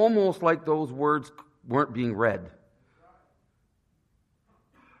was almost like those words weren't being read.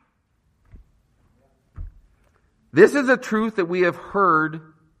 This is a truth that we have heard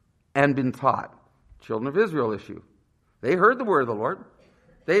and been taught. Children of Israel issue. They heard the word of the Lord.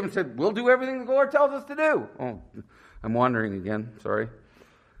 They even said, we'll do everything the Lord tells us to do. Oh, I'm wandering again. Sorry.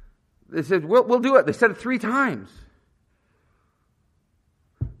 They said, we'll do it. They said it 3 times.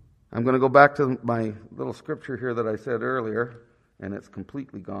 I'm going to go back to my little scripture here that I said earlier, and it's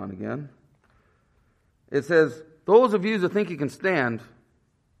completely gone again. It says, those of you that think you can stand,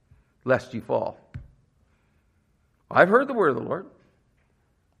 lest you fall. I've heard the word of the Lord.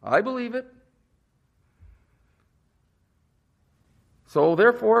 I believe it. So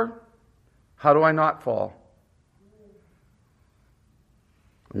therefore, how do I not fall?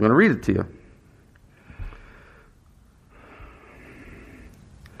 I'm going to read it to you.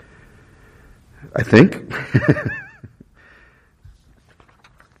 I think.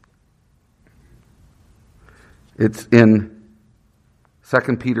 It's in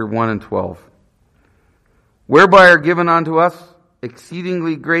 2 Peter 1 and 12. Whereby are given unto us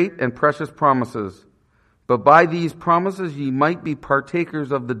exceedingly great and precious promises, but by these promises ye might be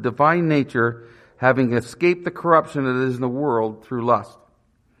partakers of the divine nature, having escaped the corruption that is in the world through lust.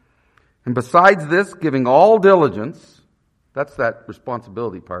 And besides this, giving all diligence, that's that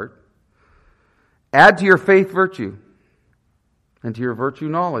responsibility part, add to your faith virtue, and to your virtue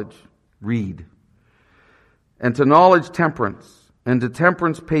knowledge, read. And to knowledge temperance, and to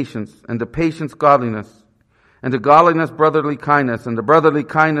temperance patience, and to patience godliness, and to godliness brotherly kindness, and to brotherly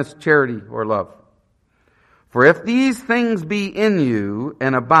kindness charity or love. For if these things be in you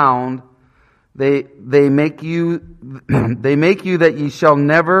and abound, they make you that ye shall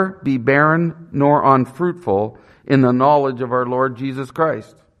never be barren nor unfruitful in the knowledge of our Lord Jesus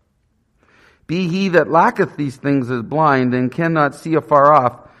Christ. Be he that lacketh these things is blind and cannot see afar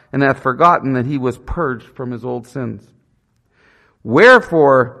off, and hath forgotten that he was purged from his old sins.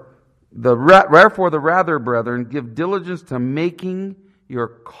 Wherefore the rather, brethren, give diligence to making your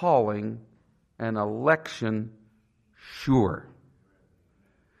calling and election sure.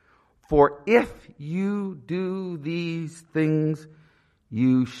 For if you do these things,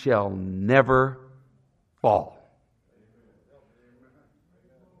 you shall never fall.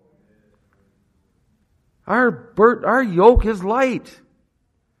 Our yoke is light.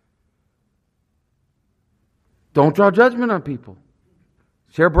 Don't draw judgment on people.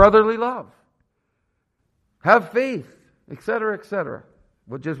 Share brotherly love. Have faith, etc., etc.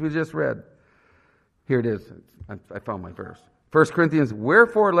 We just read. Here it is. I found my verse. 1 Corinthians,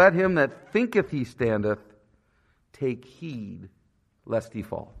 wherefore let him that thinketh he standeth take heed lest he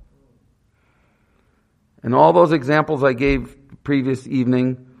fall. And all those examples I gave previous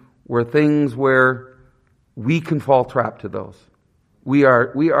evening were things where we can fall trap to those. We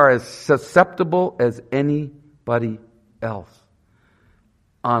are as susceptible as anybody else,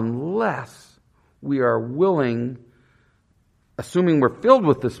 unless we are willing, assuming we're filled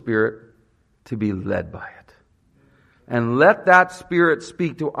with the Spirit, to be led by it. And let that Spirit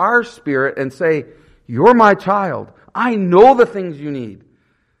speak to our spirit and say, you're my child. I know the things you need.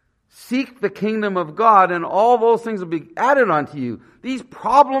 Seek the kingdom of God and all those things will be added unto you. These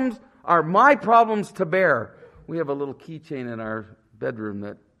problems are my problems to bear. We have a little keychain in our bedroom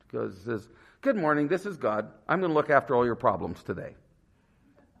that says, good morning, this is God. I'm going to look after all your problems today.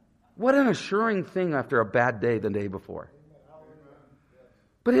 What an assuring thing after a bad day the day before.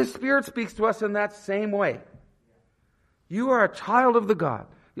 But His Spirit speaks to us in that same way. You are a child of God.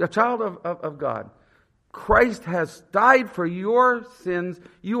 You're a child of God. Christ has died for your sins.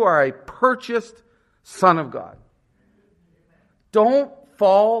 You are a purchased son of God. Don't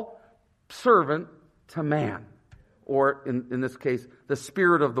fall servant to man, or in this case, the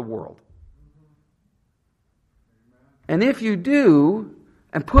spirit of the world. And if you do,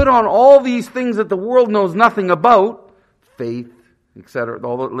 and put on all these things that the world knows nothing about, faith, etc.,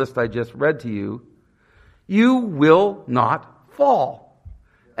 all the list I just read to you, you will not fall.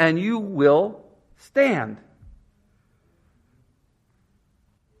 And you will stand.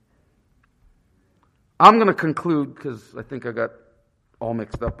 I'm going to conclude because I think I got all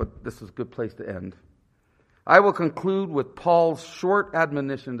mixed up, but this is a good place to end. I will conclude with Paul's short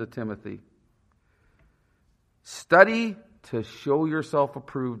admonition to Timothy. Study to show yourself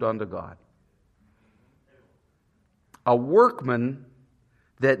approved unto God. A workman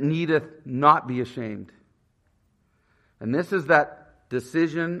that needeth not be ashamed. And this is that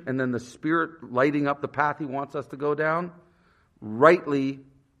decision and then the Spirit lighting up the path He wants us to go down. Rightly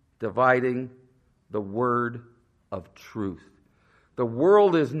dividing the word of truth. The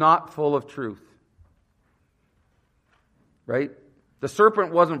world is not full of truth. Right? The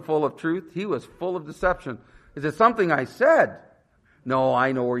serpent wasn't full of truth. He was full of deception. Is it something I said? No,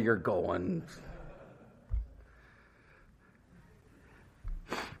 I know where you're going.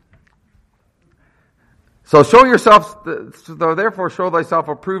 So therefore show thyself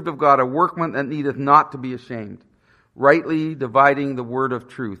approved of God, a workman that needeth not to be ashamed, rightly dividing the word of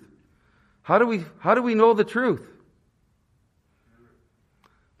truth. How do we know the truth?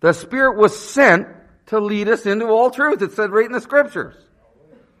 The Spirit was sent to lead us into all truth. It said right in the Scriptures.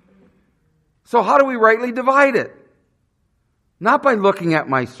 So how do we rightly divide it? Not by looking at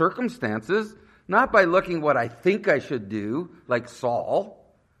my circumstances, not by looking what I think I should do, like Saul.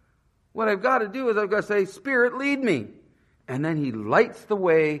 What I've got to do is I've got to say, Spirit, lead me. And then He lights the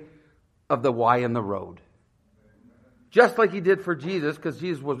way of the why in the road. Just like He did for Jesus, because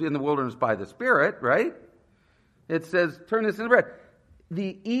Jesus was in the wilderness by the Spirit, right? It says, turn this into bread.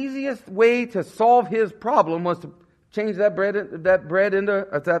 The easiest way to solve His problem was to change that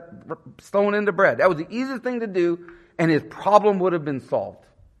stone into bread. That was the easiest thing to do, and His problem would have been solved.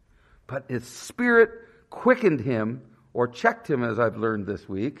 But His Spirit quickened Him, or checked Him, as I've learned this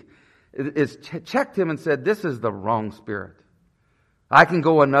week. Checked Him and said, this is the wrong spirit. I can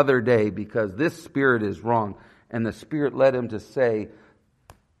go another day because this spirit is wrong. And the Spirit led Him to say,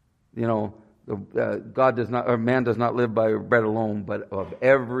 God does not, or man does not live by bread alone, but of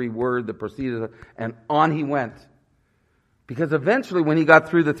every word that proceeds. And on he went. Because eventually, when he got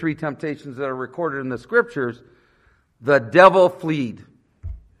through the 3 temptations that are recorded in the Scriptures, the devil fled.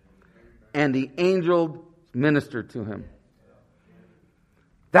 And the angel ministered to him.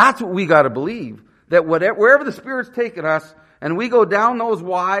 That's what we got to believe. That wherever the Spirit's taken us, and we go down those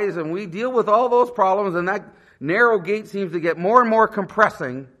whys, and we deal with all those problems, and that narrow gate seems to get more and more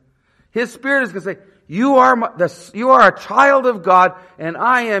compressing, His Spirit is going to say, you are a child of God, and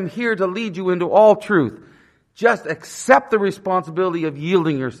I am here to lead you into all truth. Just accept the responsibility of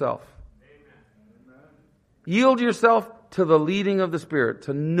yielding yourself. Amen. Yield yourself to the leading of the Spirit,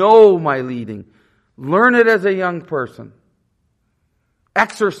 to know my leading. Learn it as a young person.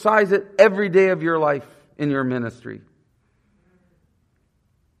 Exercise it every day of your life in your ministry.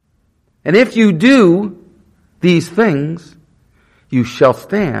 And if you do these things, you shall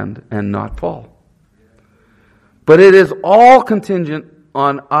stand and not fall. But it is all contingent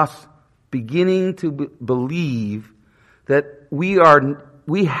on us beginning to believe that we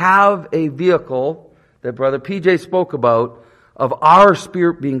have a vehicle that Brother PJ spoke about, of our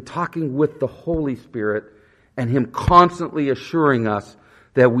spirit being talking with the Holy Spirit, and Him constantly assuring us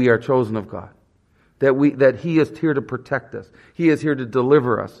that we are chosen of God. That He is here to protect us. He is here to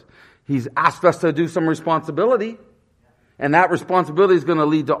deliver us. He's asked us to do some responsibility. And that responsibility is going to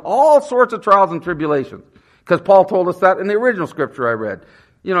lead to all sorts of trials and tribulations. Because Paul told us that in the original scripture I read.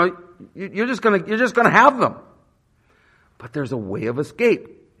 You're just going to have them. But there's a way of escape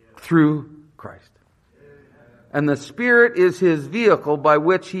through Christ. And the Spirit is His vehicle by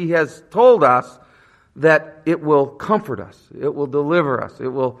which He has told us that it will comfort us, it will deliver us, it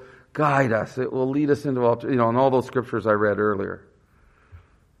will guide us, it will lead us into all, and all those scriptures I read earlier.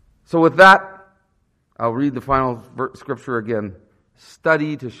 So with that, I'll read the final scripture again.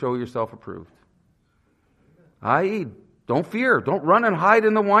 Study to show yourself approved. I.e., don't fear. Don't run and hide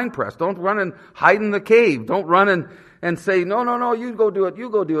in the winepress. Don't run and hide in the cave. Don't run and say, no, you go do it, you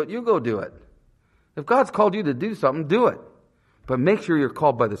go do it, you go do it. If God's called you to do something, do it. But make sure you're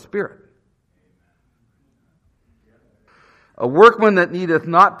called by the Spirit. A workman that needeth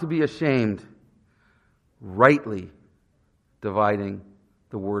not to be ashamed, rightly dividing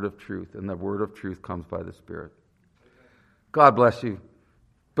the word of truth. And the word of truth comes by the Spirit. God bless you.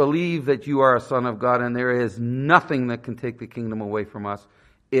 Believe that you are a son of God, and there is nothing that can take the kingdom away from us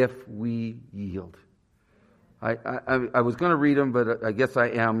if we yield. I was going to read them, but I guess I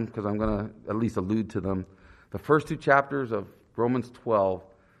am, because I'm going to at least allude to them. The first 2 chapters of Romans 12.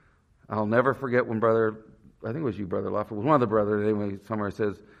 I'll never forget when I think it was you, Brother Laffer, was one of the brothers anyway, somewhere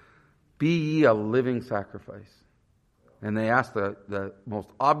says, be ye a living sacrifice. And they asked the most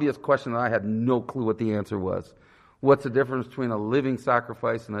obvious question that I had no clue what the answer was. What's the difference between a living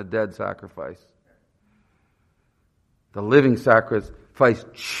sacrifice and a dead sacrifice? The living sacrifice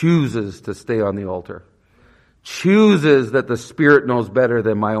chooses to stay on the altar. Chooses that the Spirit knows better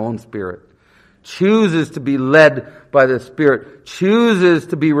than my own spirit. Chooses to be led by the Spirit. Chooses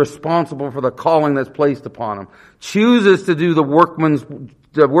to be responsible for the calling that's placed upon him. Chooses to do the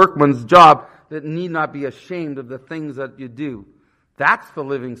workman's job that need not be ashamed of the things that you do. That's the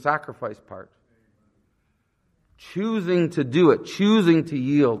living sacrifice part. Choosing to do it. Choosing to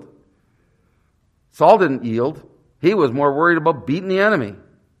yield. Saul didn't yield. He was more worried about beating the enemy.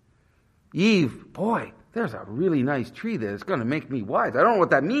 Eve, boy, there's a really nice tree there. It's going to make me wise. I don't know what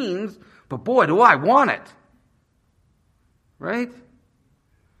that means, but boy, do I want it. Right?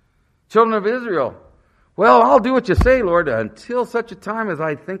 Children of Israel, well, I'll do what you say, Lord, until such a time as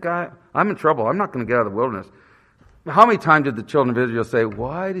I think I'm in trouble. I'm not going to get out of the wilderness. How many times did the children of Israel say,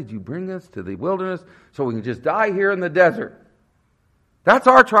 why did you bring us to the wilderness so we can just die here in the desert? That's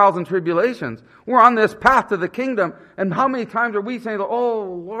our trials and tribulations. We're on this path to the kingdom, and how many times are we saying,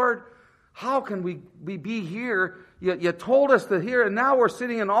 oh, Lord, how can we be here? You told us to here, and now we're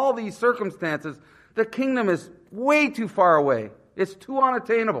sitting in all these circumstances. The kingdom is way too far away. It's too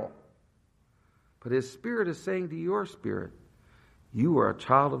unattainable. But His Spirit is saying to your spirit, you are a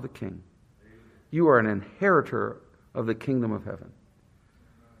child of the King. You are an inheritor of the kingdom of heaven.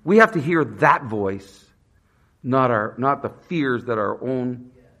 We have to hear that voice, not the fears that our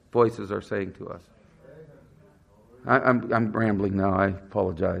own voices are saying to us. I'm rambling now. I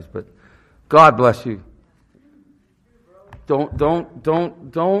apologize, but God bless you.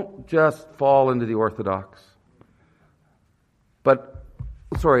 Don't just fall into the orthodox. But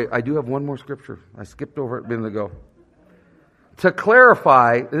sorry, I do have one more scripture. I skipped over it a minute ago. To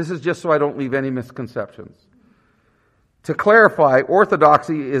clarify, this is just so I don't leave any misconceptions. To clarify,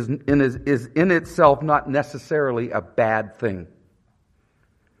 orthodoxy is in itself not necessarily a bad thing.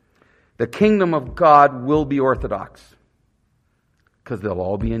 The kingdom of God will be orthodox because they'll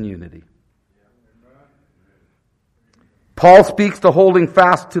all be in unity. Paul speaks to holding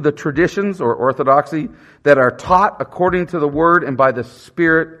fast to the traditions or orthodoxy that are taught according to the Word and by the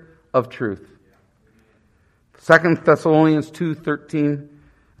Spirit of truth. 2 Thessalonians 2:13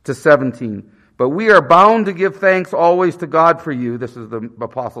 to 17. But we are bound to give thanks always to God for you. This is the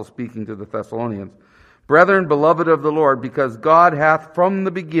apostle speaking to the Thessalonians. Brethren, beloved of the Lord, because God hath from the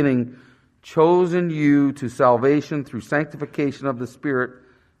beginning chosen you to salvation through sanctification of the Spirit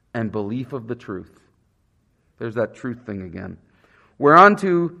and belief of the truth. There's that truth thing again.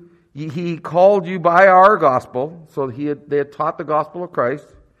 Whereunto He called you by our gospel, so they had taught the gospel of Christ,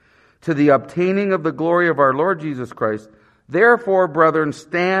 to the obtaining of the glory of our Lord Jesus Christ. Therefore, brethren,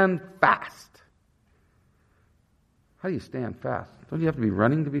 stand fast. How do you stand fast? Don't you have to be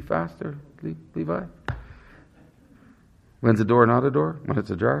running to be faster, Levi? When's a door not a door? When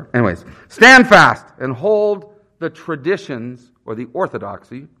it's ajar? Anyways, stand fast and hold the traditions or the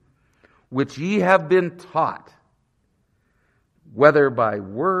orthodoxy which ye have been taught, whether by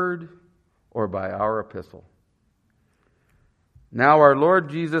word or by our epistle. Now our Lord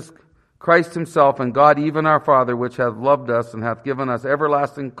Jesus Christ Himself and God, even our Father, which hath loved us and hath given us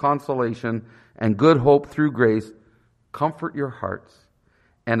everlasting consolation and good hope through grace, comfort your hearts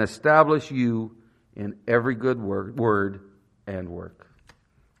and establish you in every good word and work.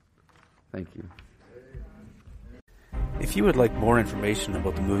 Thank you. If you would like more information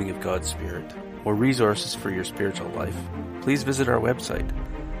about the moving of God's Spirit or resources for your spiritual life, please visit our website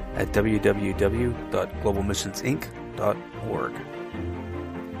at www.globalmissionsinc.org.